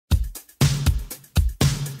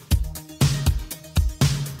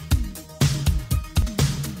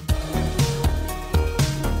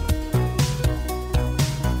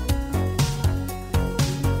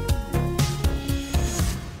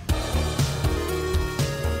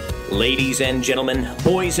Ladies and gentlemen,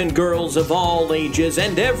 boys and girls of all ages,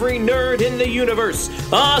 and every nerd in the universe,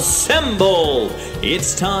 assemble!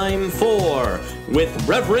 It's time for With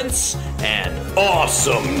Reverence and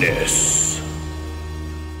Awesomeness.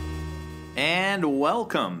 And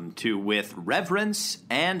welcome to With Reverence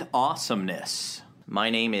and Awesomeness. My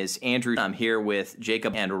name is Andrew. I'm here with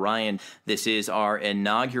Jacob and Ryan. This is our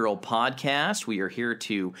inaugural podcast. We are here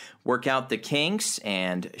to work out the kinks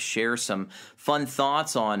and share some fun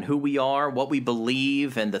thoughts on who we are, what we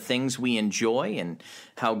believe, and the things we enjoy, and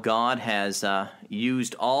how God has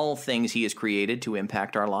used all things He has created to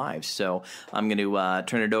impact our lives. So I'm going to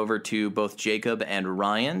turn it over to both Jacob and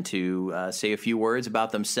Ryan to say a few words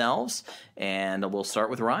about themselves, and we'll start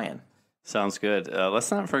with Ryan. Sounds good.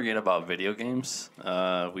 Let's not forget about video games.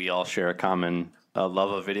 We all share a common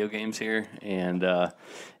love of video games here and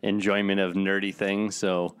enjoyment of nerdy things.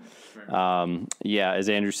 So, as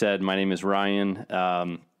Andrew said, my name is Ryan.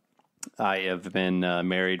 I have been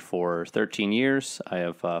married for 13 years. I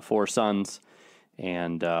have 4 sons,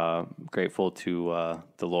 and grateful to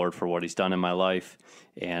the Lord for what He's done in my life.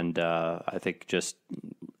 And I think just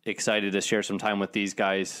excited to share some time with these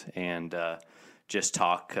guys and just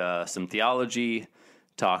talk some theology,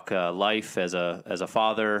 talk life as a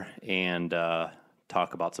father, and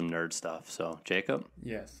talk about some nerd stuff. So, Jacob?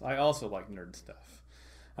 Yes, I also like nerd stuff.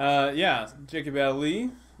 Jacob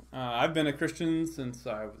Ali. I've been a Christian since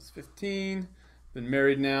I was 15. Been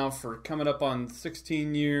married now for coming up on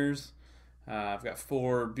 16 years. I've got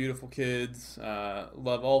 4 beautiful kids.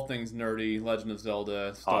 Love all things nerdy, Legend of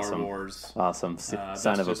Zelda, Star Wars. Awesome.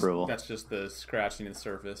 Sign of approval. That's just the scratching the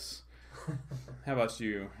surface. How about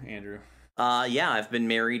you, Andrew? I've been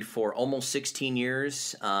married for almost 16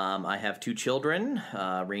 years. I have 2 children,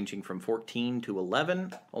 ranging from 14 to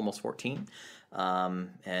 11, almost 14.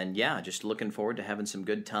 Just looking forward to having some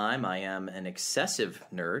good time. I am an excessive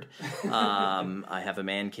nerd. I have a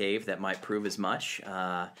man cave that might prove as much.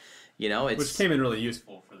 Which came in really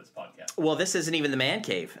useful for this podcast. Well, this isn't even the man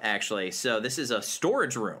cave, actually. So this is a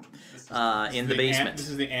storage room in the basement. This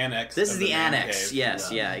is the annex. This is the annex.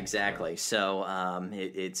 Yes, yeah, exactly. So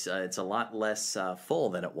it's a lot less full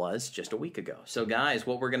than it was just a week ago. So, guys,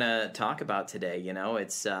 what we're gonna talk about today,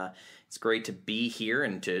 it's great to be here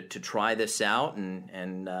and to try this out,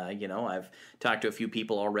 and I've talked to a few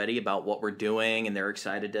people already about what we're doing, and they're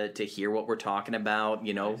excited to hear what we're talking about,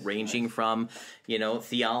 ranging from,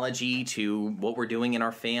 theology to what we're doing in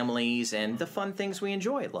our families and the fun things we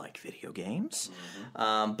enjoy, like video games.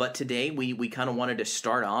 Mm-hmm. But today we kind of wanted to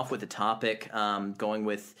start off with a topic going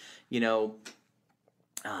with,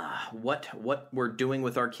 what we're doing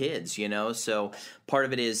with our kids, so part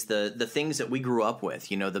of it is the things that we grew up with,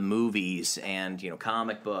 the movies and,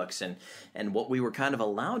 comic books and what we were kind of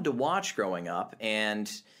allowed to watch growing up, and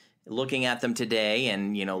looking at them today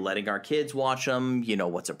and, letting our kids watch them,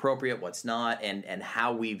 what's appropriate, what's not, and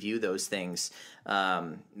how we view those things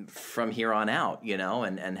from here on out,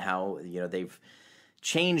 and how, they've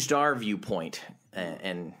changed our viewpoint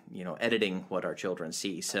and editing what our children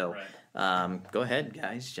see. So go ahead,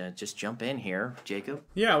 guys. Just jump in here, Jacob.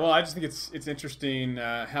 Yeah, well, I just think it's interesting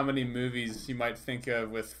how many movies you might think of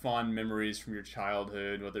with fond memories from your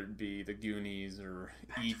childhood, whether it be The Goonies or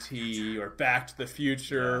E.T. or Back to the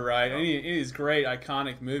Future, right? Any of these great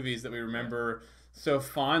iconic movies that we remember so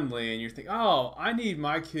fondly, and you think, oh, I need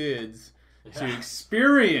my kids to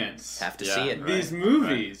experience have to see it these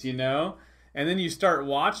movies, And then you start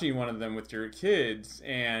watching one of them with your kids,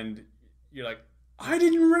 and you're like, I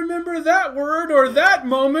didn't remember that word or that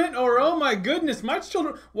moment, or oh my goodness, my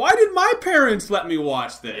children, why did my parents let me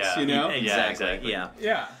watch this, Exactly.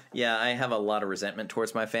 Yeah, I have a lot of resentment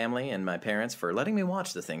towards my family and my parents for letting me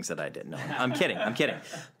watch the things that I didn't know. I'm kidding.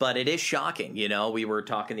 But it is shocking, we were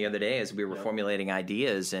talking the other day as we were formulating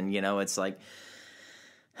ideas, and, it's like,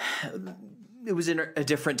 it was in a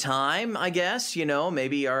different time, I guess,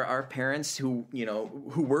 maybe our parents who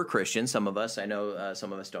were Christians, some of us, I know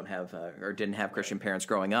some of us don't have or didn't have Christian parents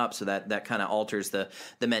growing up, so that kind of alters the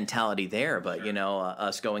mentality there. But,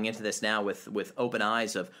 us going into this now with open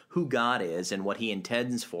eyes of who God is and what He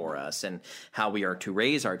intends for us and how we are to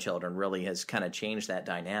raise our children really has kind of changed that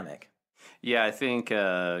dynamic. Yeah, I think,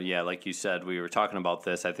 like you said, we were talking about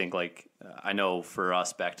this. I think, I know for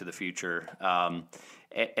us, Back to the Future,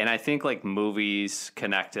 and I think movies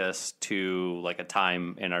connect us to a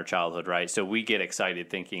time in our childhood, right? So we get excited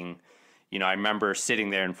thinking, I remember sitting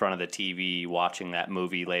there in front of the TV watching that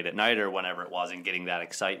movie late at night or whenever it was and getting that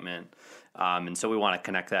excitement. And so we want to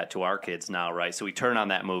connect that to our kids now, right? So we turn on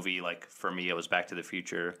that movie, for me, it was Back to the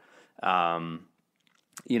Future. And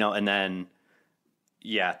then,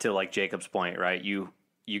 to Jacob's point, right? You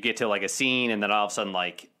get to a scene and then all of a sudden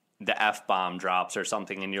the F-bomb drops or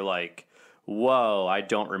something, and you're like, whoa, I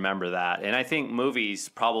don't remember that. And I think movies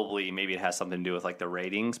probably, maybe it has something to do with like the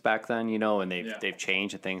ratings back then, you know, and they've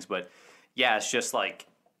changed and things. But yeah, it's just like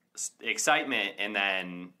excitement. And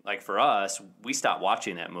then like for us, we stopped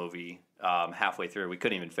watching that movie halfway through. We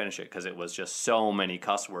couldn't even finish it because it was just so many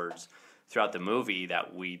cuss words throughout the movie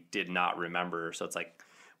that we did not remember. So it's like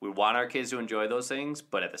we want our kids to enjoy those things,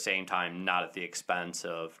 but at the same time, not at the expense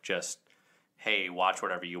of just, hey, watch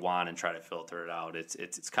whatever you want and try to filter it out.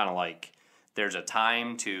 It's kind of like there's a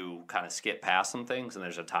time to kind of skip past some things, and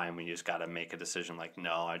there's a time when you just got to make a decision like,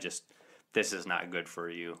 no, this is not good for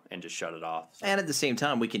you, and just shut it off. So. And at the same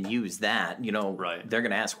time, we can use that, you know, they're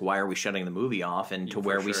going to ask, why are we shutting the movie off? And to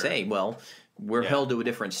where we say, well, we're held to a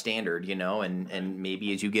different standard, you know, and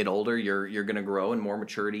maybe as you get older, you're going to grow in more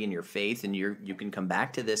maturity in your faith, and you can come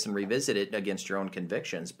back to this and revisit it against your own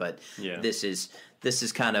convictions. But this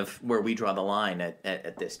is kind of where we draw the line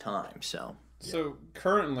at this time. So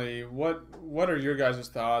currently, what are your guys'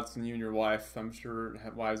 thoughts, and you and your wife, I'm sure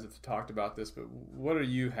wives have talked about this, but what do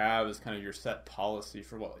you have as kind of your set policy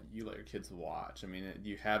for what you let your kids watch? I mean, do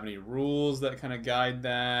you have any rules that kind of guide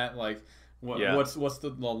that? Like, what's the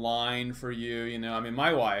line for you? You know, I mean,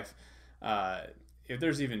 my wife, if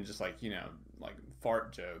there's even just like, you know, like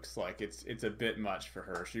fart jokes, like it's a bit much for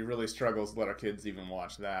her. She really struggles to let our kids even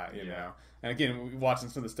watch that, you know. And again, watching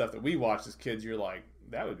some of the stuff that we watched as kids, you're like,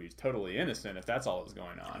 that would be totally innocent if that's all that was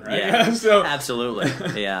going on, right? Yeah, so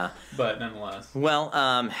absolutely, yeah. But nonetheless,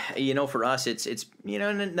 well, you know, for us, it's you know,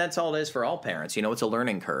 and that's all it is for all parents. You know, it's a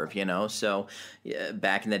learning curve. You know, so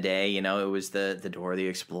back in the day, you know, it was the Dora the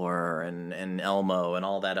Explorer and Elmo and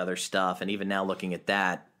all that other stuff, and even now looking at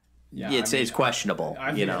that. Yeah, it's questionable.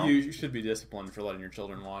 I you know, you should be disciplined for letting your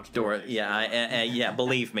children watch Dora. Yeah,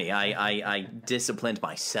 believe me, I disciplined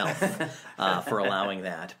myself for allowing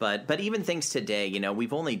that. But even things today, you know,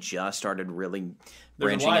 we've only just started really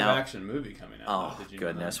branching out. There's a live action movie coming out. Oh,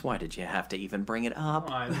 goodness, why did you have to even bring it up?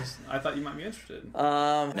 Oh, I thought you might be interested.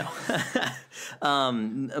 No.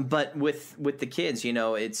 But with the kids, you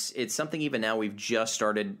know, it's something even now we've just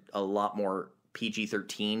started a lot more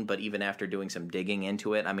PG-13, but even after doing some digging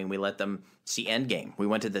into it, I mean, we let them see Endgame. We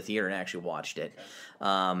went to the theater and actually watched it.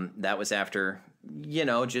 That was after, you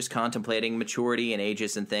know, just contemplating maturity and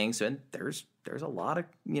ages and things. And there's a lot of,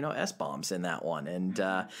 you know, S-bombs in that one.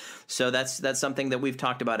 And so that's something that we've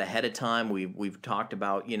talked about ahead of time. We've talked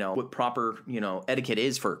about, you know, what proper, you know, etiquette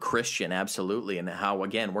is for a Christian, absolutely, and how,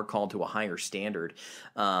 again, we're called to a higher standard,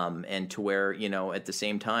 and to where, you know, at the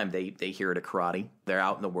same time, they hear it at karate. They're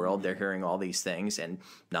out in the world. They're hearing all these things, and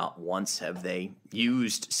not once have they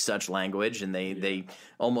used such language, and they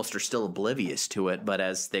almost are still oblivious to it. But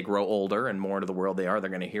as they grow older and more into the world they're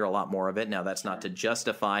going to hear a lot more of it. Now, that's not to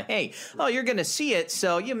justify, hey, you're going to see it,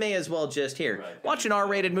 so you may as well just watch an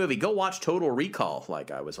R-rated movie. Go watch Total Recall,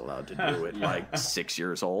 like I was allowed to do at like 6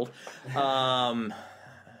 years old.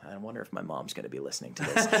 I wonder if my mom's going to be listening to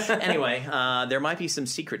this. Anyway, there might be some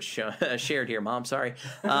secrets shared here, Mom. Sorry.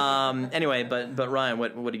 Anyway, but Ryan,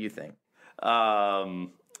 what do you think?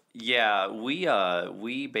 Yeah,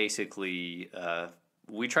 we basically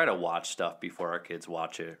we try to watch stuff before our kids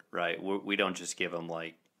watch it, right? We don't just give them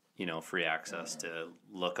like, you know, free access to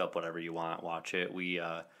look up whatever you want, watch it. We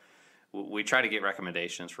try to get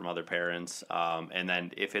recommendations from other parents, and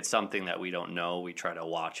then if it's something that we don't know, we try to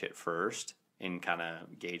watch it first and kind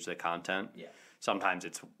of gauge the content. Yeah. Sometimes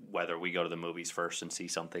it's whether we go to the movies first and see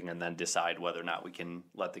something and then decide whether or not we can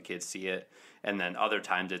let the kids see it. And then other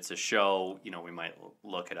times it's a show, you know, we might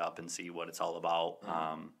look it up and see what it's all about.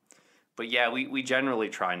 Mm-hmm. But yeah, we generally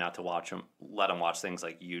try not to let them watch things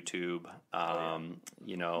like YouTube,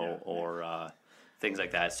 you know, or things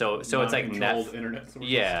like that. So it's like internet sources.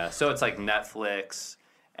 Yeah, so it's like Netflix,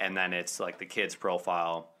 and then it's like the kids'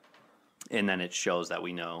 profile, and then it shows that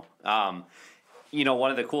we know. You know,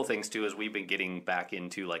 one of the cool things too is we've been getting back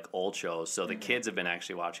into like old shows. So the kids have been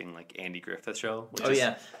actually watching like Andy Griffith Show.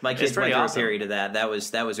 My kids went through a period of that. That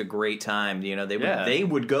was a great time. You know, they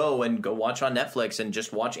would go watch on Netflix and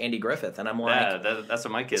just watch Andy Griffith, and I'm like, that's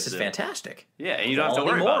what my kids. This is fantastic. Yeah, and you don't have to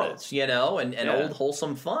worry about it. You know, and old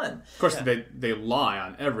wholesome fun. Of course, they lie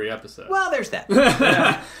on every episode. Well, there's that.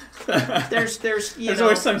 There's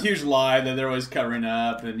always some huge lie that they're always covering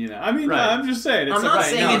up, and you know, I mean, I'm just saying. I'm not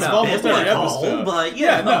saying it's almost every episode. But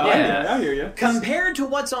I hear you. Compared to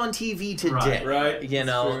what's on TV today, right? You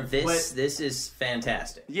know, this is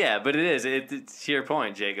fantastic. Yeah, but it is. It's to your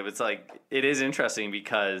point, Jacob. It's like it is interesting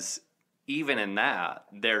because even in that,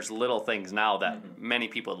 there's little things now that many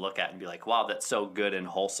people look at and be like, "Wow, that's so good and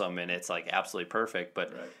wholesome, and it's like absolutely perfect."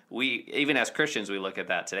 But we, even as Christians, we look at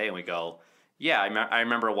that today and we go, Yeah, I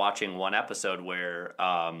remember watching one episode where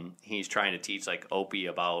he's trying to teach like Opie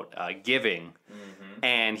about giving,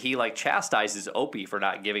 and he like chastises Opie for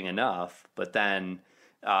not giving enough, but then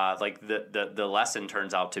like the lesson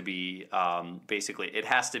turns out to be basically it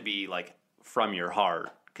has to be like from your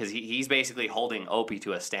heart, because he's basically holding Opie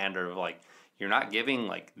to a standard of like, you're not giving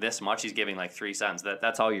like this much. He's giving like 3 cents.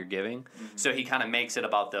 That's all you're giving. So he kind of makes it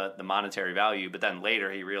about the monetary value, but then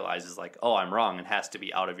later he realizes like, oh, I'm wrong, and has to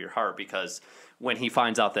be out of your heart, because when he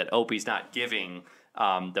finds out that Opie's not giving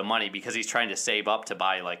the money because he's trying to save up to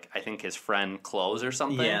buy like, I think his friend clothes or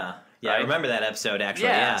something. Yeah. Yeah, right? I remember that episode actually.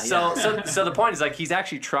 Yeah. Yeah. So the point is like he's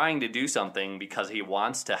actually trying to do something because he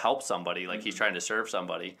wants to help somebody, like he's trying to serve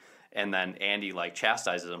somebody, and then Andy like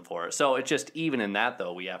chastises him for it. So it's just, even in that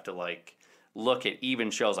though, we have to like look at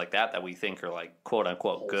even shows like that we think are like quote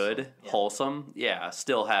unquote good, wholesome,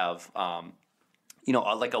 still have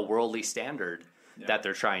like a worldly standard that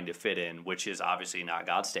they're trying to fit in, which is obviously not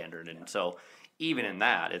God's standard. And so even in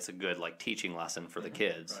that, it's a good like teaching lesson for the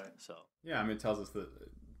kids. Right. So yeah, I mean, it tells us that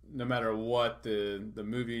no matter what the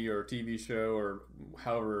movie or TV show or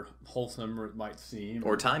however wholesome it might seem,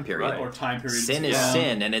 or time period, sin is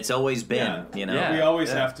sin, and it's always been. You know, we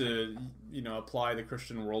always have to apply the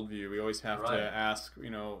Christian worldview. We always have to ask,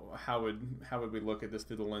 how would we look at this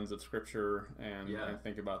through the lens of Scripture and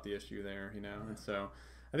think about the issue there, And so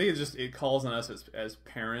I think it calls on us as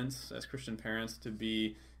parents, as Christian parents, to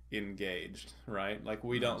be engaged, right? Like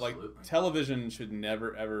we don't like television should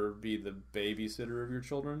never ever be the babysitter of your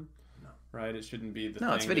children. Right, it shouldn't be the thing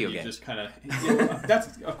it's video that you games. Just kind of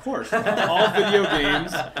that's of course all video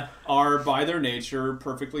games are by their nature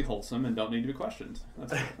perfectly wholesome and don't need to be questioned.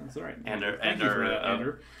 That's right. And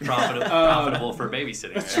are profitable for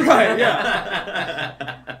babysitting. That's right.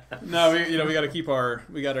 Yeah. No, we got to keep our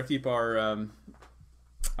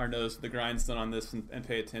nose to the grindstone on this and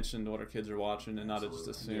pay attention to what our kids are watching, and not just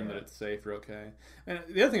assume that it's safe or okay. And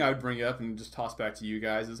the other thing I would bring up and just toss back to you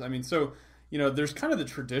guys is, I mean, so. There's kind of the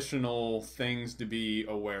traditional things to be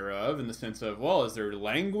aware of in the sense of, well, is there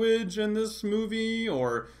language in this movie?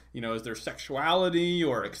 Or, is there sexuality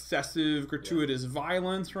or excessive, gratuitous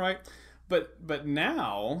violence, right? But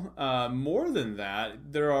now, more than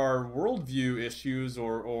that, there are worldview issues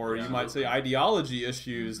or you might say ideology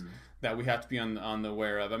issues that we have to be on the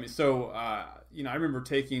aware of. I mean, so, I remember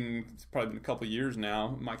taking, it's probably been a couple of years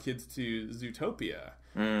now, my kids to Zootopia.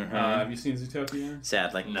 Have you seen Zootopia?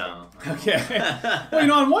 Sadly, no. Okay.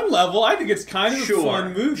 Well, on one level, I think it's kind of a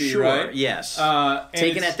fun movie, right? Yes.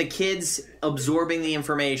 Taken at the kids absorbing the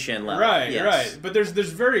information level. Right, yes. right. But there's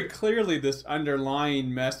very clearly this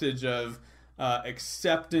underlying message of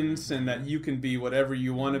acceptance and that you can be whatever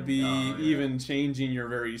you want to be, even changing your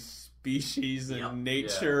very species and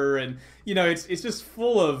nature, and it's just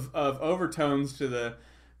full of overtones to the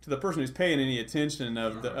person who's paying any attention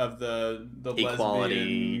of the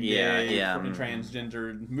equality, lesbian, gay,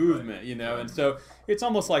 transgender movement, and so it's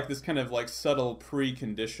almost like this kind of like subtle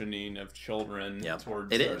preconditioning of children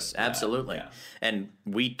towards it is absolutely, and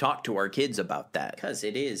we talk to our kids about that because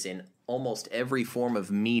it is in almost every form of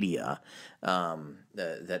media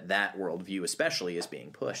that worldview especially is being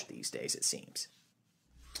pushed these days, it seems.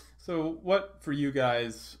 So what for you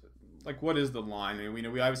guys, like what is the line? I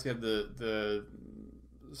mean, we obviously have the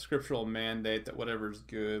scriptural mandate that whatever is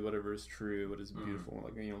good, whatever is true, what is beautiful,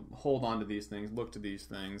 hold on to these things, look to these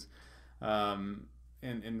things, and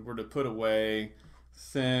we're to put away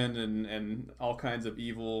sin and all kinds of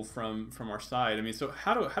evil from our side. I mean, so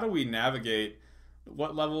how do we navigate?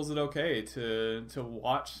 What level is it okay to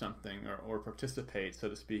watch something or participate, so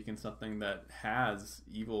to speak, in something that has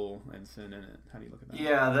evil and sin in it? How do you look at that?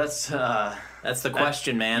 Yeah, that's the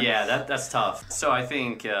question, man. Yeah, that's tough. So I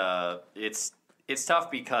think it's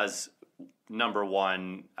tough because, number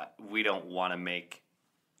one, we don't want to make,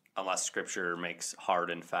 unless Scripture makes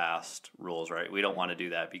hard and fast rules, right? We don't want to do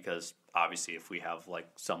that because, obviously, if we have like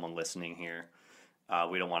someone listening here,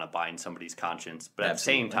 we don't want to bind somebody's conscience. But at the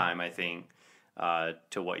same time, I think,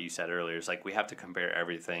 to what you said earlier, it's like we have to compare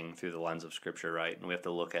everything through the lens of Scripture, right? And we have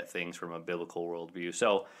to look at things from a biblical worldview.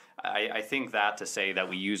 So I think that to say that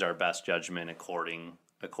we use our best judgment according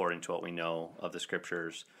to what we know of the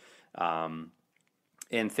Scriptures.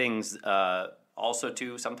 And things also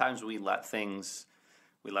too, sometimes we let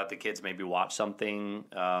the kids maybe watch something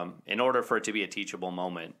in order for it to be a teachable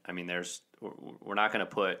moment. I mean, we're not going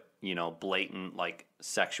to put blatant like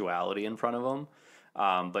sexuality in front of them,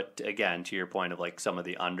 but again, to your point of like some of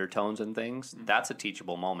the undertones and things, that's a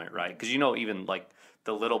teachable moment, right? Because even like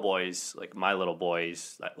the little boys, like my little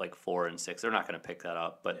boys, like 4 and 6, they're not going to pick that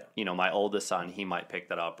up. But my oldest son, he might pick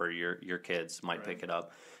that up, or your kids might pick it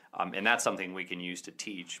up. And that's something we can use to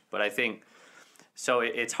teach. But I think So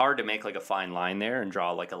it's hard to make like a fine line there and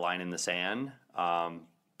draw like a line in the sand.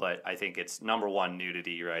 But I think it's number one,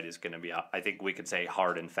 nudity, right, is going to be, I think we could say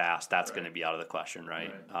hard and fast. That's going to be out of the question,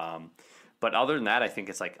 right? But other than that, I think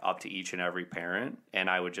it's like up to each and every parent. And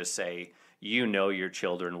I would just say, you know your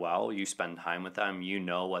children well. You spend time with them. You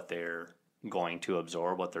know what they're going to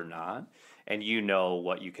absorb, what they're not. And you know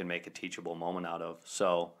what you can make a teachable moment out of.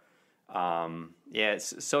 So,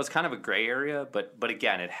 it's kind of a gray area. But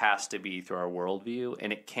again, it has to be through our worldview.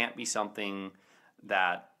 And it can't be something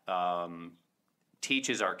that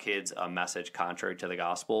teaches our kids a message contrary to the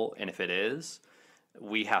gospel. And if it is,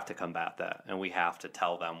 we have to combat that, and we have to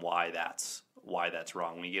tell them why that's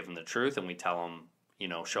wrong. We give them the truth, and we tell them,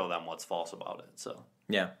 show them what's false about it. So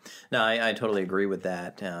yeah, no, I totally agree with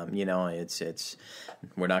that. It's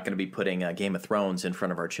we're not going to be putting Game of Thrones in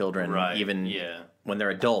front of our children, right? Even when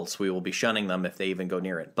they're adults, we will be shunning them if they even go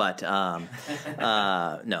near it. But no,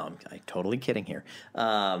 I'm totally kidding here.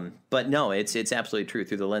 But no, it's absolutely true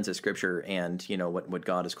through the lens of Scripture, and what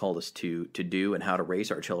God has called us to do and how to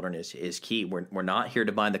raise our children is key. We're not here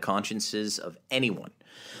to bind the consciences of anyone,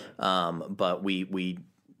 but we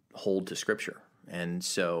hold to Scripture. And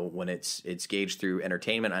so when it's gauged through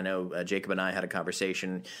entertainment, I know Jacob and I had a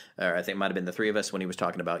conversation, or I think it might have been the three of us, when he was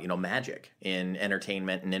talking about, magic in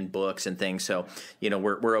entertainment and in books and things. So,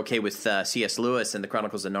 we're okay with C.S. Lewis and the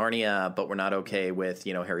Chronicles of Narnia, but we're not okay with,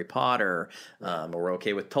 Harry Potter, or we're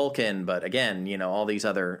okay with Tolkien, but again, all these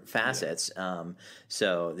other facets.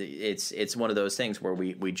 So it's one of those things where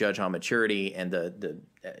we judge on maturity and the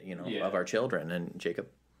of our children. And Jacob?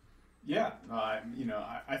 Yeah,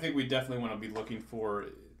 I think we definitely want to be looking for,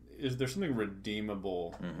 is there something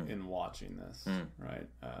redeemable in watching this, right?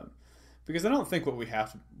 Because I don't think what we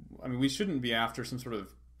have to, we shouldn't be after some sort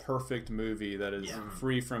of perfect movie that is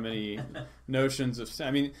free from any notions of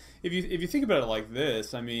sin. If you think about it like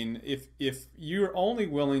this, if you're only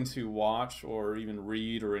willing to watch or even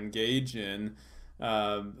read or engage in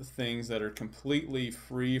things that are completely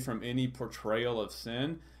free from any portrayal of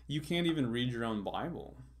sin, you can't even read your own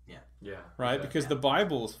Bible. Yeah. Right? Because the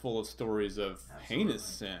Bible is full of stories of heinous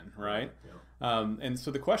sin, right? And so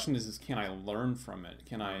the question is can I learn from it?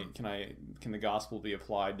 Can the gospel be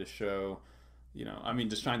applied to show,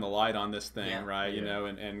 to shine the light on this thing, right?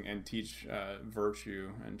 And teach virtue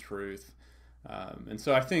and truth. And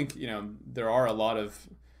so I think, there are a lot of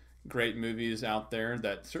great movies out there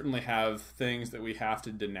that certainly have things that we have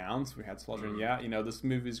to denounce. We had Slaughter, this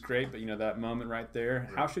movie's great, but that moment right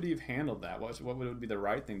there, how should he have handled that? What would be the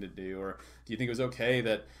right thing to do? Or do you think it was okay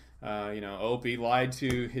that Opie lied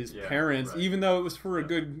to his parents, even though it was for a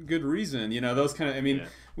good reason? Those kind of,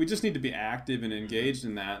 we just need to be active and engaged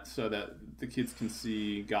in that so that the kids can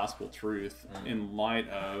see gospel truth in light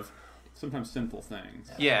of sometimes sinful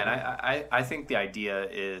things. Yeah, and I think the idea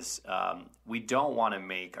is we don't want to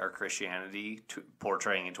make our Christianity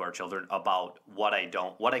portraying into our children about what I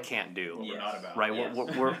can't do. We're not about, right? Yes.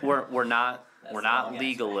 We're not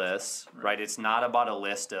legalists, right? It's not about a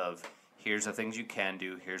list of here's the things you can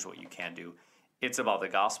do, here's what you can do. It's about the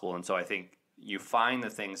gospel, and so I think you find the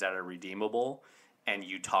things that are redeemable, and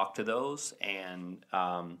you talk to those, and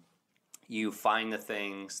you find the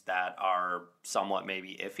things that are somewhat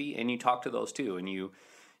maybe iffy, and you talk to those too, and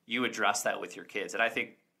you address that with your kids. And I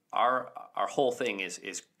think our whole thing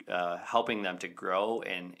is helping them to grow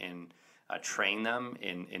and train them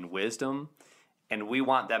in wisdom, and we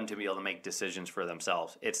want them to be able to make decisions for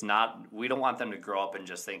themselves. We don't want them to grow up and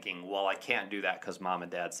just thinking, well, I can't do that because mom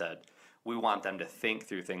and dad said. We want them to think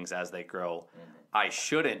through things as they grow. I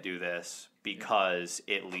shouldn't do this because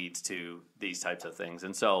it leads to these types of things.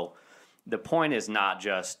 And so the point is not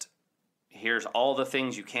just, here's all the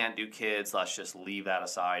things you can't do, kids, let's just leave that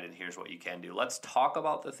aside, and here's what you can do. Let's talk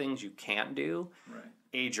about the things you can't do,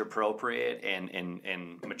 age appropriate and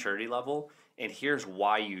maturity level, and here's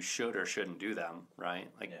why you should or shouldn't do them, right?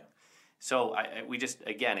 So we just,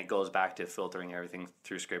 again, it goes back to filtering everything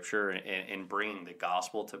through Scripture and bringing the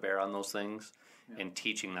gospel to bear on those things and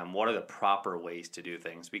teaching them what are the proper ways to do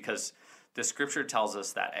things, because the Scripture tells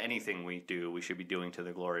us that anything we do, we should be doing to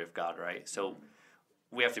the glory of God, right? So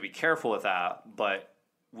we have to be careful with that, but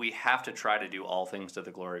we have to try to do all things to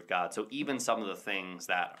the glory of God. So even some of the things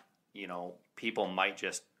that, people might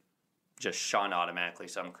just shun automatically,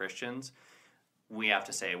 some Christians, we have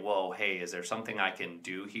to say, whoa, hey, is there something I can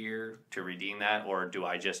do here to redeem that, or do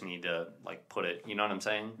I just need to put it, you know what I'm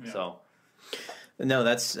saying? Yeah. So no,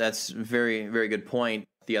 that's very, very good point.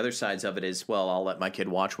 The other sides of it is, well, I'll let my kid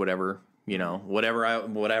watch whatever You know, whatever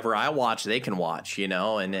I watch, they can watch, you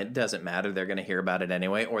know, and it doesn't matter. They're going to hear about it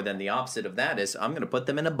anyway. Or then the opposite of that is I'm going to put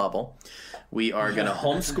them in a bubble. We are going to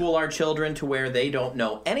homeschool our children to where they don't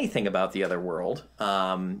know anything about the other world.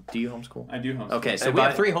 Do you homeschool? I do homeschool. Okay, so we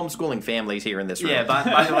have 3 homeschooling families here in this room. Yeah,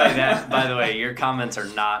 by the way, your comments are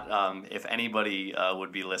not, if anybody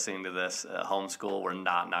would be listening to this, homeschool, we're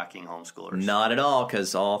not knocking homeschoolers. Not at all,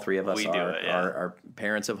 because all 3 of us are are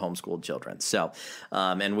parents of homeschooled children. So,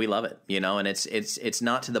 and we love it, you know, and it's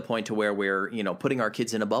not to the point to where we're, you know, putting our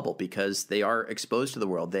kids in a bubble, because they are exposed to the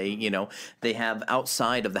world. They, you know, they have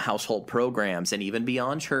outside of the household programs and even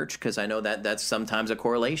beyond church, because I know that that's sometimes a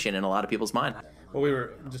correlation in a lot of people's mind. Well, we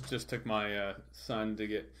were just took my son to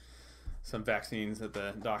get some vaccines at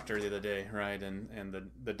the doctor the other day, right? And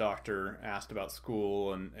the doctor asked about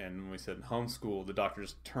school, and when we said homeschool, the doctor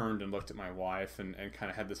just turned and looked at my wife and kind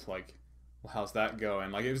of had this like, well, how's that going?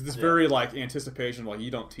 Like, it was this very like anticipation, like, you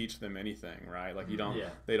don't teach them anything, right? Like, you don't,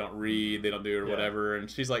 they don't read, they don't do it or whatever. And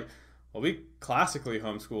she's like, well, we classically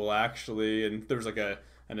homeschool actually. And there was like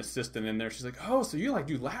an assistant in there. She's like, oh, so you like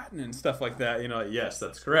do Latin and stuff like that, you know? Like, yes,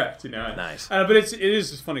 that's correct, you know. Nice. But it is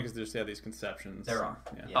just funny because there's these conceptions. There are.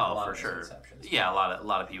 Yeah, for sure. Yeah, a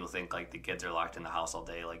lot of people think like the kids are locked in the house all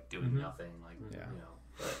day, like doing nothing, like you know.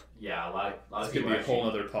 But yeah, a lot of people. Could be a whole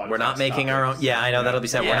other podcast. We're not making our own. Yeah, I know that'll be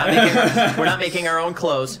said. Yeah. We're not making our own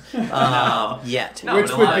clothes yet. No,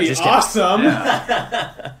 which would be awesome.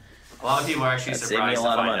 Yeah. A lot of people are actually surprised to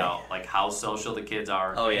find out like how social the kids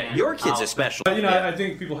are. Oh yeah, your kids especially. You know, I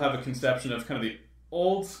think people have a conception of kind of the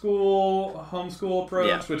old school homeschool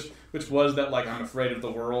approach, which was that like I'm afraid of the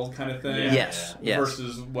world kind of thing. Yes.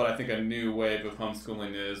 Versus what I think a new wave of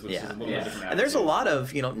homeschooling is, which is a little bit different. And there's a lot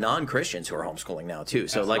of, you know, non-Christians who are homeschooling now too.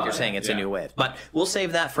 So like you're saying, it's a new wave. But we'll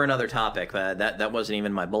save that for another topic. That wasn't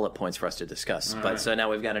even my bullet points for us to discuss. So now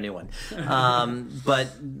we've got a new one. But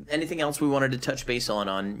anything else we wanted to touch base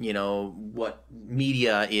on, you know, what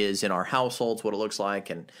media is in our households, what it looks like,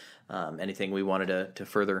 and anything we wanted to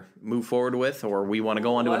further move forward with, or we want to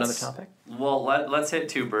go on to another topic? Well, let's hit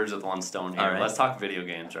 2 birds with 1 stone here. Right. Let's talk video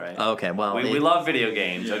games, right? Okay, well... We love video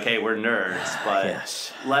games, okay? We're nerds,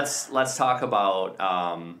 but let's talk about...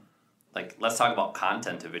 let's talk about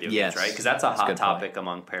content to video games, right? Because that's a hot topic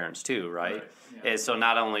among parents too, right? So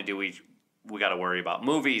not only do we got to worry about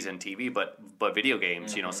movies and TV, but video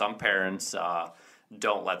games. You know, some parents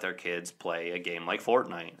don't let their kids play a game like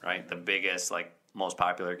Fortnite, right? The biggest, most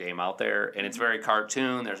popular game out there, and it's very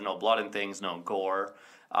cartoon. There's no blood and things, no gore,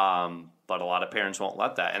 but a lot of parents won't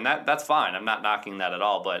let that, and that's fine. I'm not knocking that at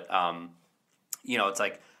all, but you know, it's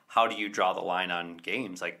like, how do you draw the line on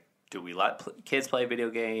games? Like, do we let kids play video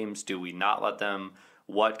games? Do we not let them?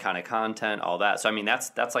 What kind of content? All that. So I mean,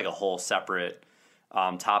 that's like a whole separate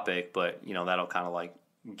topic, but you know, that'll kind of like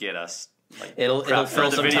get us. Like, it'll fill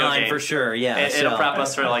some time for sure. Yeah, it'll prep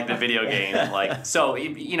us for like the video game. Like, so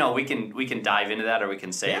you know, we can dive into that or we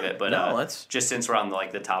can save it. But just since we're on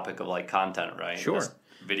the topic of like content, right? Sure. Just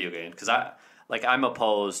video games, because I'm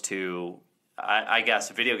opposed to I guess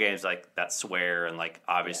video games like that swear and like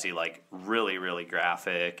obviously like really really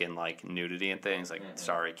graphic and like nudity and things. Like,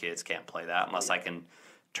 sorry, kids can't play that unless I can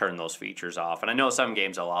turn those features off. And I know some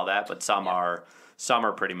games allow that, but some are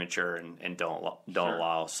pretty mature and don't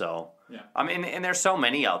allow. So. Yeah. I mean, and there's so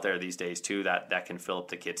many out there these days too that can fill up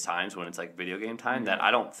the kids' times when it's like video game time, that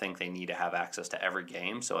I don't think they need to have access to every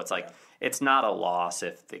game. So it's like it's not a loss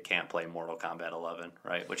if they can't play Mortal Kombat 11,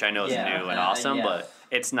 right? Which I know is new and awesome, but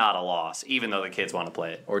it's not a loss even though the kids want to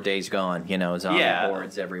play it. Or Days Gone, you know, zombie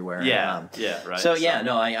boards everywhere. Yeah, right. So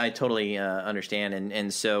no, I totally understand,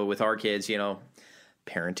 and so with our kids, you know,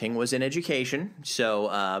 parenting was an education,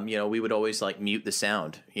 so you know, we would always like mute the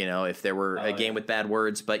sound, you know, if there were a game with bad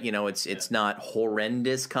words, but you know, it's not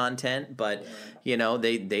horrendous content, but you know,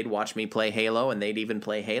 they'd watch me play Halo, and they'd even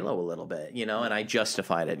play Halo a little bit, you know, and I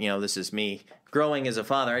justified it. You know, this is me growing as a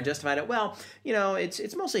father. I justified it. Well, you know,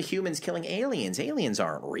 it's mostly humans killing aliens. Aliens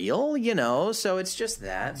aren't real, you know, so it's just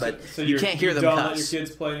that. But so you can't hear them cuss. You don't let your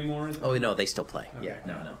kids play anymore? Oh no, they still play. Okay. Yeah,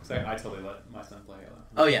 no. I totally let my son play Halo.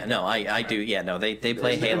 Oh yeah, no, I do. Yeah, no, they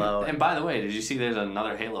play Halo. And by the way, did you see there's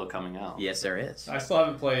another Halo coming out? Yes, there is. I still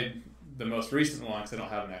haven't played the most recent one because I don't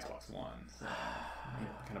have an Xbox One. So I'm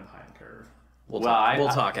kind of behind the curve. We'll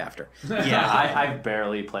talk after. Yeah, I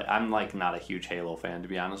barely play. I'm like not a huge Halo fan, to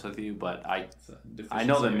be honest with you, but I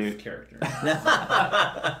know the new character.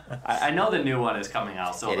 I know the new one is coming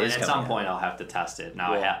out, so at some point I'll have to test it.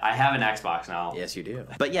 Now I have an Xbox now. Yes, you do.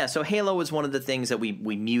 But yeah, so Halo was one of the things that we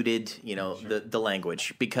muted, you know, the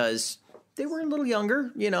language, because they were a little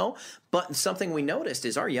younger, you know. But something we noticed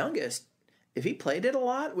is our youngest, if he played it a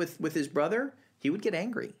lot with his brother, he would get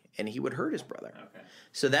angry and he would hurt his brother. Okay.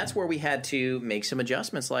 So that's where we had to make some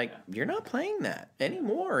adjustments. Like, you're not playing that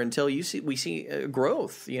anymore until we see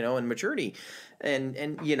growth, and maturity,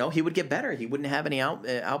 and he would get better. He wouldn't have any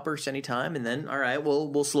outbursts anytime, and then all right,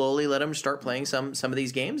 we'll slowly let him start playing some of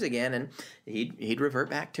these games again, and he'd revert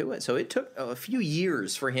back to it. So it took a few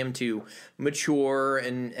years for him to mature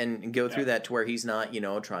and go through that to where he's not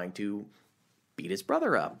trying to beat his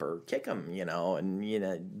brother up or kick him,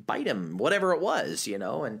 and bite him, whatever it was,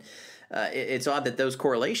 and it's odd that those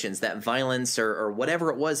correlations, that violence or whatever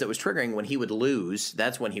it was that was triggering when he would lose,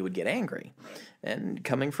 that's when he would get angry. Right. And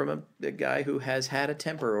coming from a guy who has had a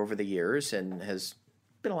temper over the years and has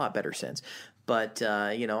been a lot better since, but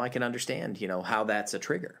I can understand how that's a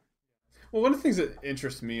trigger. Well, one of the things that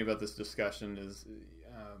interests me about this discussion is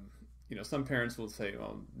some parents will say,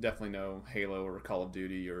 well, definitely no Halo or Call of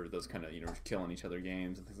Duty or those kind of, killing each other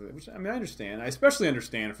games and things like that, which, I mean, I understand. I especially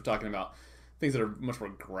understand if we're talking about things that are much more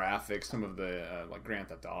graphic, some of the, like Grand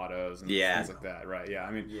Theft Autos and things like that, right? Yeah,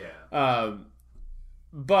 I mean,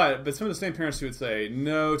 but some of the same parents who would say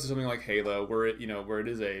no to something like Halo, where it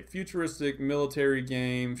is a futuristic military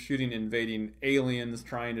game, shooting invading aliens,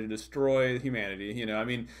 trying to destroy humanity, I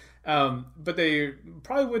mean, but they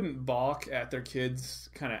probably wouldn't balk at their kids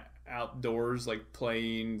kind of outdoors, like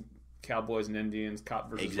playing Cowboys and Indians, cop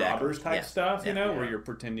versus robbers type stuff, where you're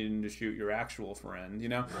pretending to shoot your actual friend,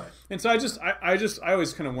 Right. And so I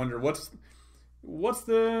always kind of wonder what's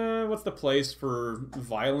the place for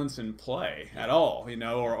violence in play at all,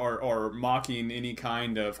 or mocking any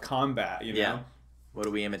kind of combat, Yeah. What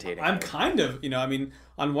are we imitating? I'm kind of, I mean,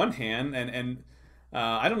 on one hand, and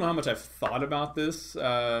I don't know how much I've thought about this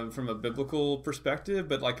from a biblical perspective,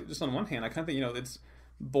 but like just on one hand, I kind of think, it's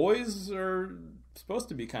boys are supposed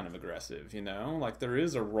to be kind of aggressive, like there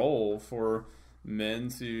is a role for men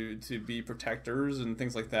to be protectors and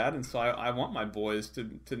things like that, and so I want my boys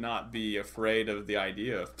to not be afraid of the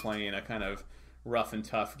idea of playing a kind of rough and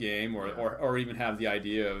tough game, or even have the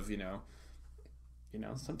idea of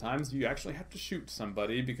sometimes you actually have to shoot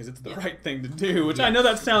somebody because it's the right thing to do, which I know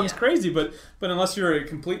that sounds crazy, but unless you're a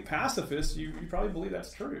complete pacifist, you probably believe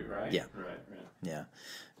that's true, right? Yeah. Right. Yeah.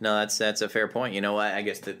 No, that's a fair point. I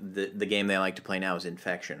guess the game they like to play now is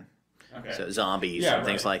Infection. Okay. So zombies and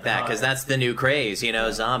things like that, because that's the new craze,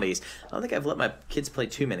 zombies. I don't think I've let my kids play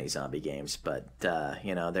too many zombie games, but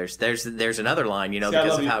there's another line, because I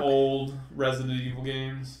love of how old Resident Evil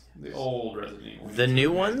games. The old Resident Evil games. The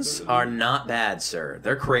new ones are not bad, sir.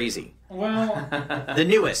 They're crazy. Well, the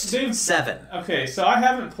newest 7. Okay, so I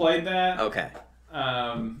haven't played that. Okay.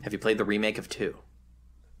 Have you played the remake of 2?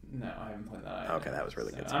 No, I haven't played that. Okay, that was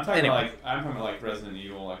really good. I'm talking about Resident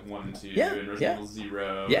Evil, like 1 and 2, and Resident Evil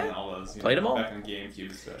 0, and all those. Played them all. Back on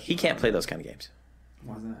GameCube, especially. He can't play those kind of games.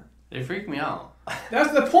 Why is that? They freak me out.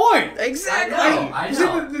 That's the point. Exactly. I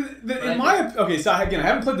know. Okay, so again, I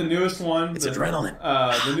haven't played the newest one. It's adrenaline.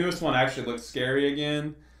 The newest one actually looks scary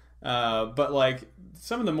again, but like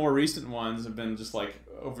some of the more recent ones have been just like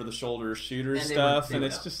over-the-shoulder shooter stuff, and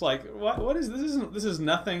it's just like, what is this? This is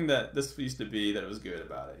nothing that this used to be that was good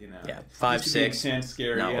about it, Yeah, 5, 6, intense,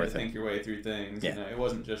 scary. You had to think your way through things. Yeah. It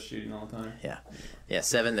wasn't just shooting all the time. Yeah.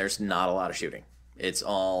 7. There's not a lot of shooting. It's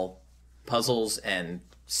all puzzles and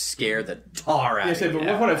scare the tar out of you.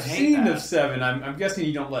 But what I've seen of 7, I'm guessing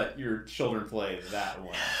you don't let your children play that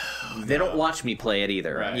one. They don't watch me play it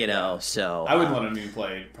either, right, so... I wouldn't let them even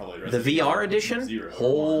play probably the VR edition? 0.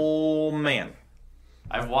 Oh, man.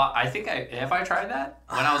 I think have I tried that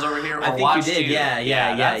when I was over here? I think you did.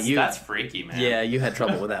 Yeah. That's freaky, man. Yeah, you had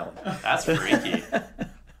trouble with that one. That's freaky.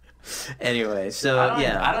 Anyway, so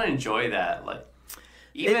I don't enjoy that. Like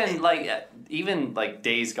even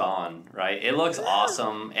Days Gone, right? It looks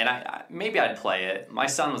awesome, and maybe I'd play it. My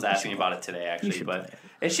son was asking me about it today, actually, but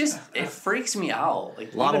it's just it freaks me out.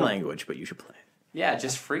 Like a lot of language, but you should play it. Yeah, it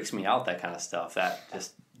just freaks me out, that kind of stuff.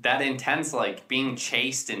 That intense, like being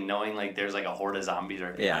chased and knowing like there's like a horde of zombies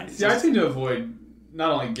right behind you. See, I tend to avoid not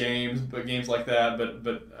only games like that,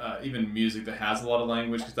 but even music that has a lot of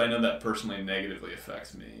language, because I know that personally negatively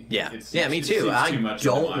affects me. Yeah, me too. I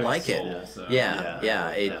don't like it. So.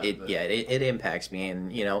 It impacts me,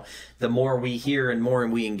 and the more we hear and more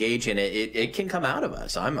we engage in it, it can come out of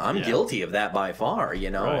us. I'm guilty of that by far.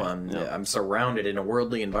 Right. I'm surrounded in a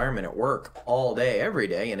worldly environment at work all day, every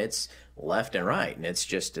day, and it's left and right, and it's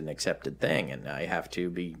just an accepted thing, and I have to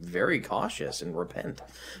be very cautious and repent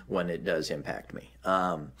when it does impact me.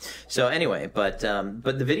 So anyway, but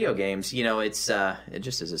the video games, it's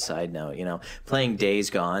just as a side note, playing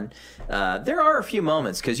Days Gone, there are a few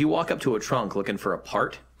moments, because you walk up to a trunk looking for a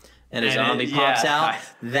part and a zombie pops out.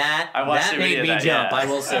 That made me jump. Yeah. I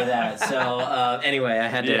will say that. So anyway, I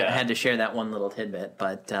had to share that one little tidbit.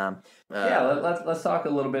 But let's talk a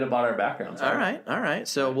little bit about our backgrounds. All right.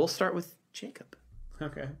 So we'll start with Jacob.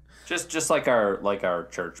 Okay. Just like our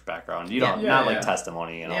church background. You don't like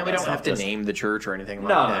testimony and all that. We don't have to just name the church or anything like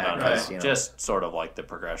that. No. Right. Just sort of like the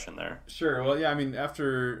progression there. Sure. Well, yeah. I mean,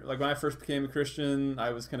 after when I first became a Christian,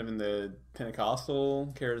 I was kind of in the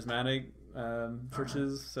Pentecostal, charismatic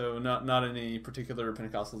churches. So not any particular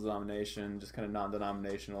Pentecostal denomination, just kind of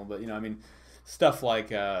non-denominational. But stuff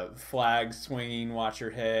like flags swinging, watch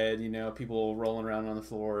your head, people rolling around on the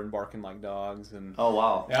floor and barking like dogs. And oh,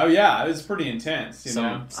 wow. Oh, yeah, it was pretty intense,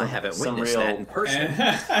 I haven't witnessed that in person.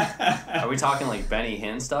 Are we talking like Benny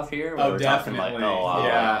Hinn stuff here? Oh, definitely.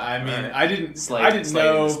 Yeah, I didn't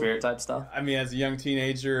know. The spirit type stuff? As a young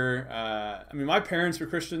teenager, my parents were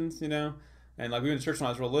Christians, and we went to church when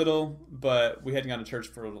I was real little, but we hadn't gone to church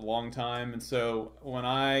for a long time. And so when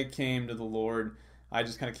I came to the Lord, I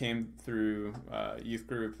just kind of came through youth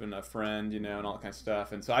group and a friend, and all that kind of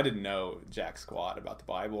stuff. And so I didn't know jack squat about the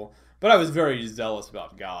Bible, but I was very zealous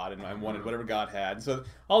about God, and I wanted whatever God had. So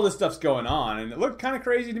all this stuff's going on, and it looked kind of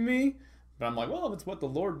crazy to me. But I'm like, well, if it's what the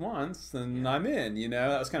Lord wants, then I'm in,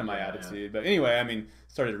 That was kind of my attitude. But anyway,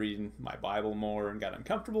 started reading my Bible more and got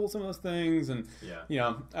uncomfortable with some of those things. And,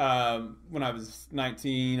 when I was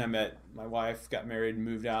 19, I met my wife, got married, and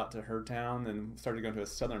moved out to her town, and started going to a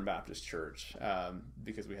Southern Baptist church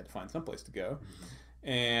because we had to find someplace to go. Mm-hmm.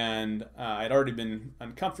 And I'd already been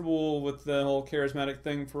uncomfortable with the whole charismatic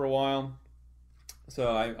thing for a while.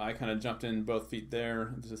 So I kind of jumped in both feet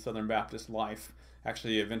there into Southern Baptist life.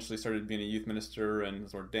 Actually, eventually started being a youth minister and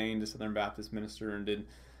was ordained a Southern Baptist minister and did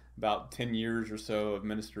about 10 years or so of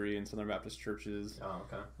ministry in Southern Baptist churches. Oh,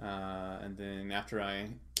 okay. And then after I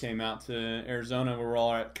came out to Arizona, where we're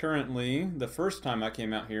all at currently, the first time I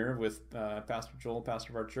came out here with Pastor Joel,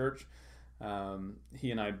 pastor of our church,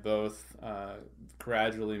 he and I both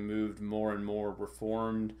gradually moved more and more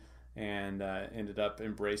Reformed and ended up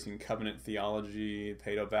embracing covenant theology,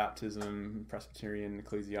 paedo-baptism, Presbyterian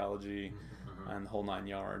ecclesiology, and the whole 9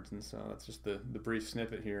 yards. And so that's just the brief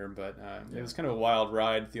snippet here. But it was kind of a wild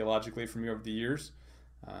ride theologically for me over the years.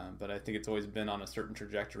 But I think it's always been on a certain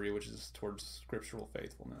trajectory, which is towards scriptural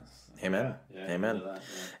faithfulness. Amen. Amen.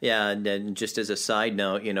 Yeah, and just as a side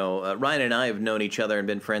note, Ryan and I have known each other and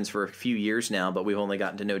been friends for a few years now, but we've only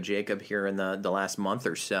gotten to know Jacob here in the last month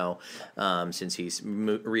or so, since he's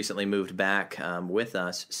recently moved back with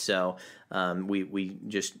us. So we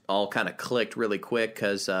just all kind of clicked really quick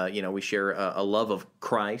because we share a love of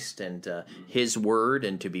Christ and His Word,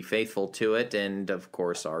 and to be faithful to it, and of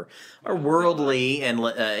course our worldly and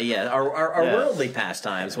our worldly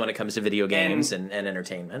pastimes when it comes to video games and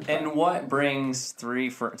entertainment. And what brings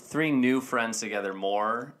three new friends together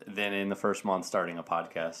more than in the first month starting a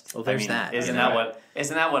podcast? Well, there's that. Isn't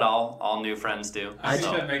that what all new friends do? I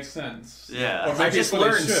think that makes sense. Yeah, I just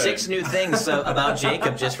learned 6 new things about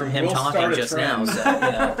Jacob just from him talking just now.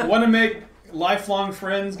 So, want to make lifelong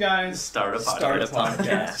friends, guys? Start a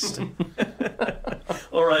podcast.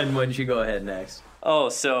 All right, why don't you go ahead next? Oh,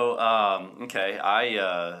 so okay,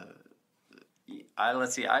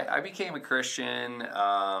 let's see. I became a Christian.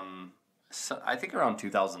 I think around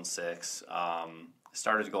 2006.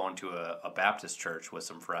 Started going to a Baptist church with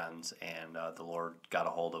some friends, and the Lord got a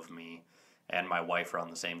hold of me and my wife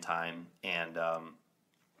around the same time, and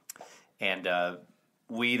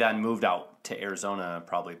we then moved out to Arizona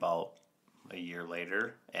probably about a year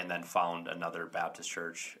later, and then found another Baptist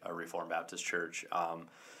church, a Reformed Baptist church.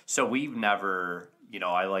 So we've never,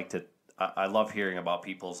 I love hearing about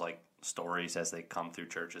people's stories as they come through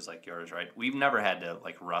churches like yours, right? We've never had to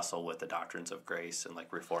wrestle with the doctrines of grace and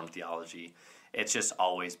Reformed theology. It's just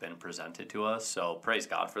always been presented to us. So praise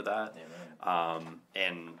God for that. Amen.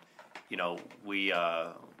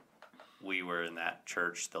 We were in that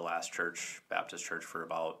church, the last church, Baptist church, for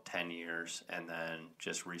about 10 years, and then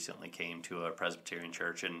just recently came to a Presbyterian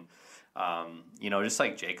church. And, just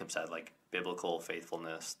like Jacob said, biblical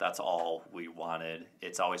faithfulness, that's all we wanted.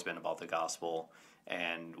 It's always been about the gospel,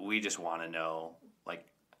 and we just want to know,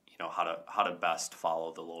 how to best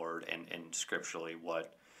follow the Lord and scripturally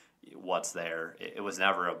what's there. It was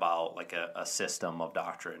never about a system of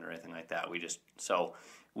doctrine or anything like that.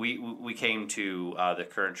 We came to the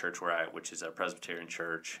current church which is a Presbyterian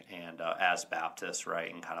church, and as Baptists,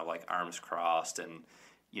 right, and kind of arms crossed, and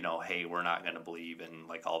hey, we're not going to believe in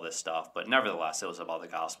all this stuff, but nevertheless, it was about the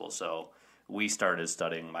gospel. So we started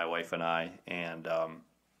studying, my wife and I, and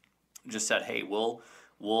just said, hey, we'll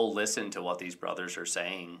listen to what these brothers are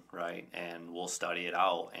saying, right, and we'll study it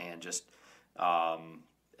out, and just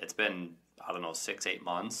it's been I don't know, 6-8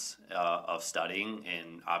 months of studying,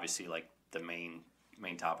 and obviously like the main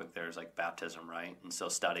topic there is like baptism, right? And so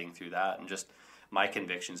studying through that, and just my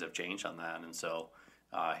convictions have changed on that, and so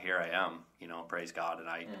here I am, praise God, and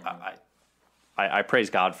I praise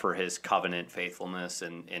God for His covenant faithfulness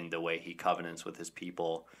and the way He covenants with His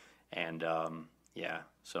people, and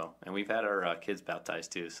So, and we've had our kids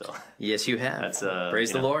baptized too. So yes, you have. That's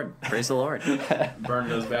praise the Lord. Praise the Lord. Burn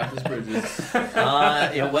those Baptist bridges.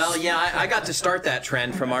 I got to start that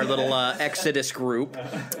trend from our little Exodus group.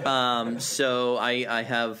 So I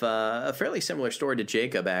have a fairly similar story to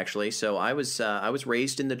Jacob, actually. So I was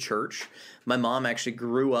raised in the church. My mom actually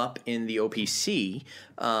grew up in the OPC,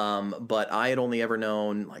 but I had only ever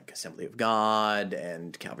known like Assembly of God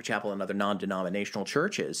and Calvary Chapel and other non-denominational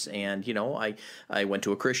churches. And, I went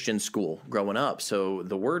to a Christian school growing up. So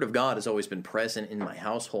the Word of God has always been present in my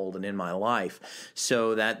household and in my life.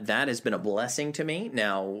 So that has been a blessing to me.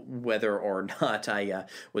 Now, whether or not I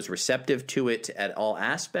was receptive to it at all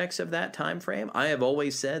aspects of that time frame, I have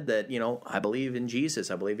always said that, I believe in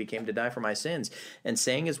Jesus. I believe He came to die for my sins. And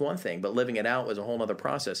saying is one thing, but living it out was a whole other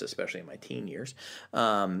process, especially in my teen years.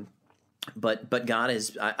 But God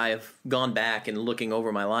is, I have gone back and looking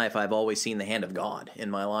over my life, I've always seen the hand of God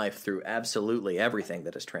in my life through absolutely everything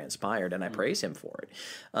that has transpired, and I praise Him for it.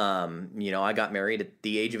 I got married at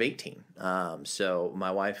the age of 18. So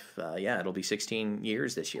my wife, it'll be 16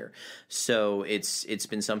 years this year. So it's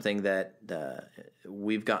been something that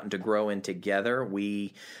we've gotten to grow in together.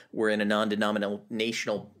 We were in a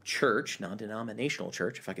non-denominational church,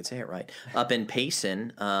 if I could say it right, up in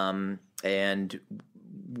Payson, and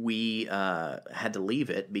we had to leave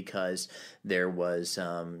it because there was,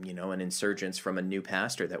 an insurgence from a new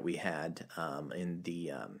pastor that we had in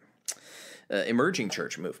the emerging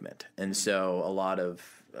church movement. And so a lot of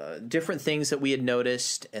different things that we had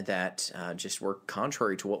noticed that just were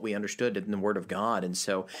contrary to what we understood in the Word of God. And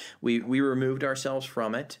so we removed ourselves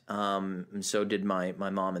from it. And so did my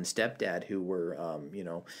mom and stepdad, who were,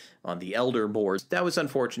 on the elder boards. That was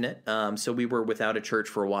unfortunate. So we were without a church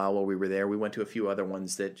for a while we were there. We went to a few other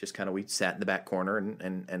ones that just we sat in the back corner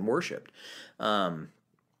and worshiped.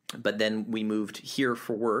 But then we moved here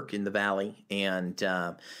for work in the Valley, and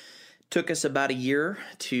took us about a year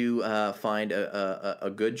to find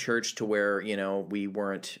a good church to where, we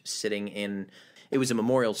weren't sitting in. It was a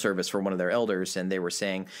memorial service for one of their elders, and they were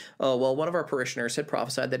saying, oh, well, one of our parishioners had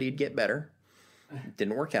prophesied that he'd get better.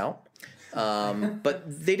 Didn't work out. But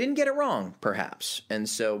they didn't get it wrong, perhaps. And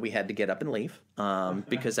so we had to get up and leave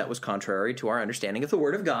because that was contrary to our understanding of the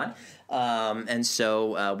Word of God. And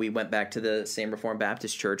so we went back to the same Reformed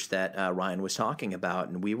Baptist church that Ryan was talking about,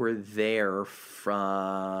 and we were there for,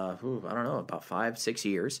 about 5-6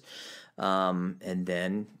 years. And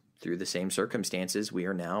then through the same circumstances, we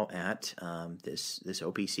are now at this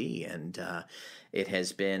OPC, and it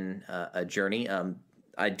has been a journey.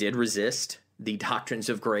 I did resist the doctrines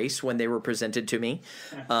of grace when they were presented to me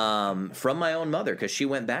from my own mother, because she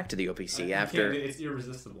went back to the OPC after. It's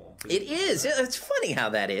irresistible. It is. It's funny how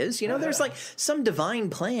that is. There's like some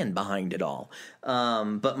divine plan behind it all.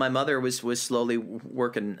 But my mother was slowly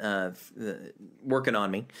working on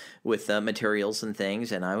me with materials and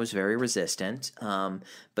things, and I was very resistant.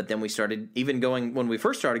 But then we started when we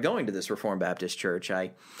first started going to this Reformed Baptist church,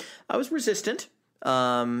 I was resistant.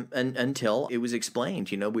 Until it was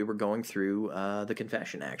explained, we were going through the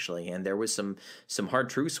confession, actually, and there was some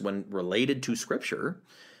hard truths when related to Scripture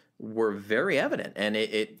were very evident, and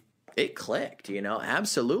it clicked,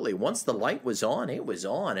 absolutely. Once the light was on, it was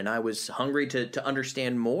on, and I was hungry to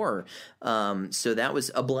understand more. So that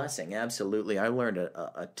was a blessing, absolutely. I learned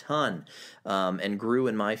a ton and grew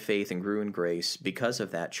in my faith and grew in grace because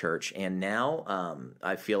of that church. And now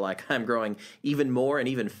I feel like I'm growing even more and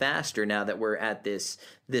even faster now that we're at this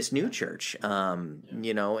new church,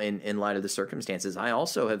 in light of the circumstances. I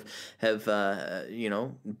also have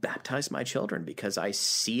baptized my children because I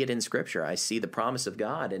see it in Scripture. I see the promise of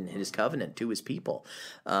God and His covenant to His people.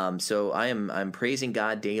 So I'm praising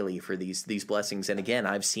God daily for these blessings. And again,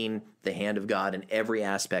 I've seen the hand of God in every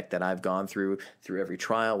aspect that I've gone through every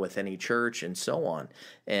trial with any church and so on.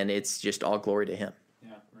 And it's just all glory to Him.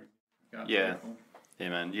 Yeah.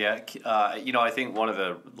 Amen. Yeah, I think one of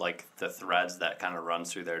the threads that kind of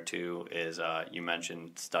runs through there too is you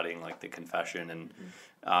mentioned studying like the confession, and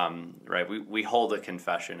right, we hold a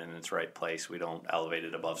confession in its right place. We don't elevate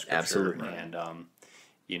it above Scripture. Absolutely. And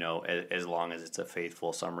as long as it's a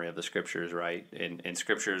faithful summary of the Scriptures, right, and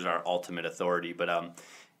Scripture is our ultimate authority. But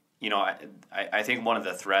I think one of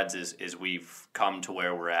the threads is we've come to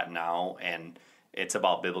where we're at now, and it's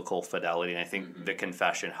about biblical fidelity. And I think the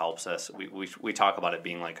confession helps us. We talk about it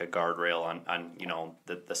being like a guardrail on you know,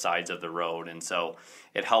 the sides of the road. And so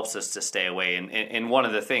it helps us to stay away. And one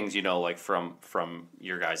of the things, you know, like from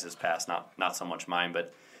your guys' past, not so much mine,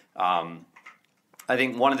 but I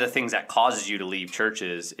think one of the things that causes you to leave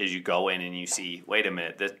churches is you go in and you see, wait a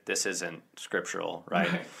minute, this isn't scriptural,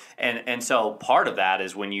 right? And so part of that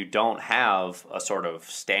is when you don't have a sort of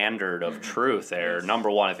standard of truth there. Number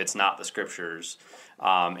one, if it's not the scriptures,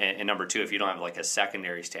 and number two, if you don't have like a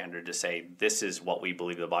secondary standard to say this is what we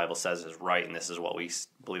believe the Bible says is right and this is what we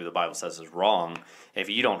believe the Bible says is wrong. If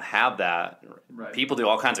you don't have that, people do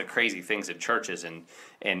all kinds of crazy things in churches,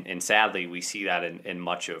 and sadly we see that in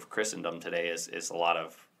much of Christendom today is a lot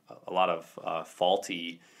of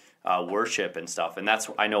faulty worship and stuff. And that's,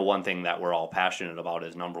 I know one thing that we're all passionate about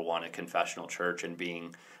is, number one, a confessional church and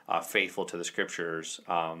being faithful to the scriptures.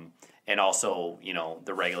 And also, you know,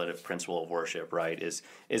 the regulative principle of worship, right,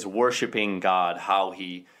 is worshiping God how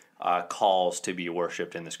he calls to be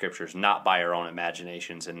worshipped in the scriptures, not by our own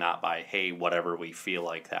imaginations and not by, hey, whatever we feel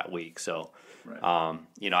like that week. So,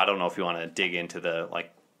 you know, I don't know if you want to dig into the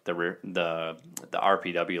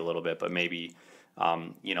RPW a little bit, but maybe,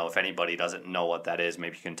 you know, if anybody doesn't know what that is,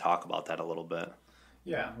 maybe you can talk about that a little bit.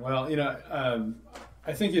 Yeah, well, you know,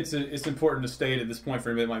 I think it's important to state at this point for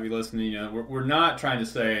anybody that might be listening, you know, we're not trying to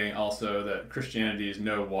say also that Christianity is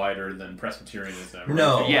no wider than Presbyterianism. Right?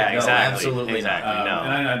 No, yeah, no, exactly, absolutely exactly. not.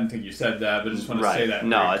 No. And I didn't think you said that, but I just want to say that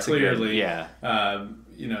it's clearly. Yeah.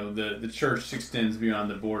 You know, the church extends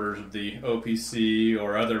beyond the borders of the OPC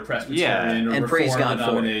or other Presbyterian or and praise Reformed God for it.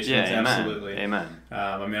 denominations. Yeah, absolutely. Amen.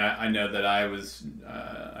 I mean, I know that I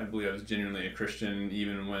believe I was genuinely a Christian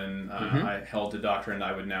even when I held to doctrine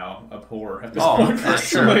I would now abhor at this point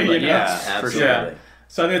personally. Sure. You know? Yeah, absolutely. Yeah.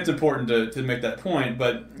 So I think it's important to make that point.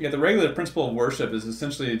 But yeah, the regulative principle of worship is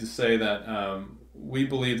essentially to say that we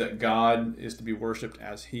believe that God is to be worshipped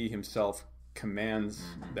as he himself commands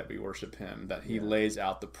that we worship him, that he lays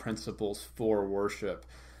out the principles for worship.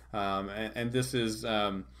 And this is,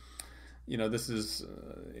 you know, this is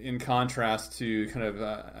in contrast to kind of,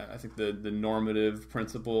 I think, the normative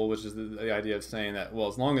principle, which is the idea of saying that, well,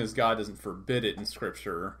 as long as God doesn't forbid it in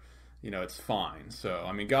Scripture, you know, it's fine. So,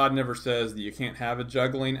 I mean, God never says that you can't have a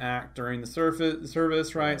juggling act during the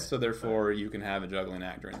service, right? So, therefore, you can have a juggling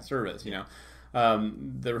act during the service, you know.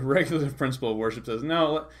 The regulative principle of worship says,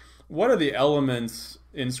 no, what are the elements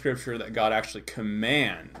in Scripture that God actually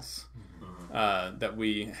commands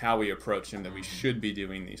how we approach him, that we should be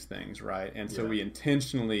doing these things, right? And so we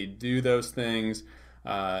intentionally do those things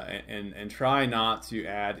and try not to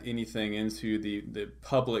add anything into the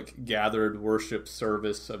public gathered worship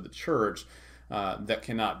service of the church that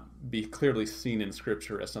cannot be clearly seen in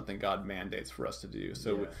Scripture as something God mandates for us to do.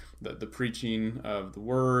 So the preaching of the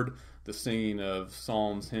Word, the singing of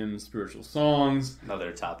psalms, hymns, spiritual songs.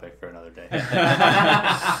 Another topic for another day. The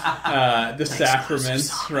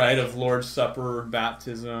sacraments, right, of Lord's Supper,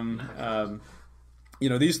 baptism. You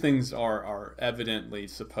know, these things are evidently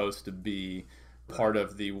supposed to be part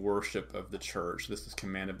of the worship of the church. This is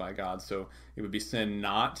commanded by God, so it would be sin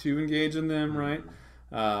not to engage in them, right?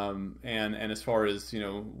 And as far as, you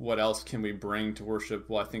know, what else can we bring to worship?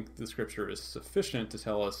 Well, I think the Scripture is sufficient to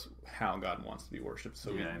tell us how God wants to be worshipped.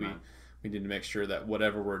 So we need to make sure that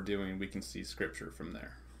whatever we're doing, we can see Scripture from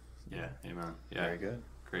there. Yeah, amen. Yeah, Very good.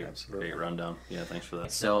 Great, Absolutely. Great rundown. Yeah, thanks for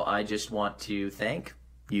that. So I just want to thank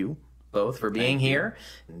you both for being here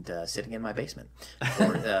and sitting in my basement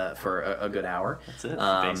for a good hour. That's it.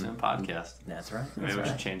 Basement Podcast. That's right. Maybe we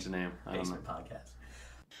should change the name. Basement Podcast.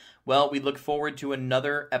 Well, we look forward to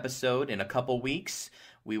another episode in a couple weeks.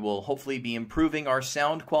 We will hopefully be improving our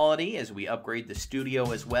sound quality as we upgrade the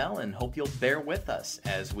studio as well, and hope you'll bear with us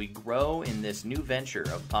as we grow in this new venture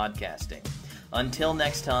of podcasting. Until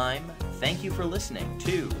next time, thank you for listening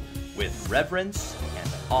to With Reverence and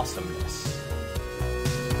Awesomeness.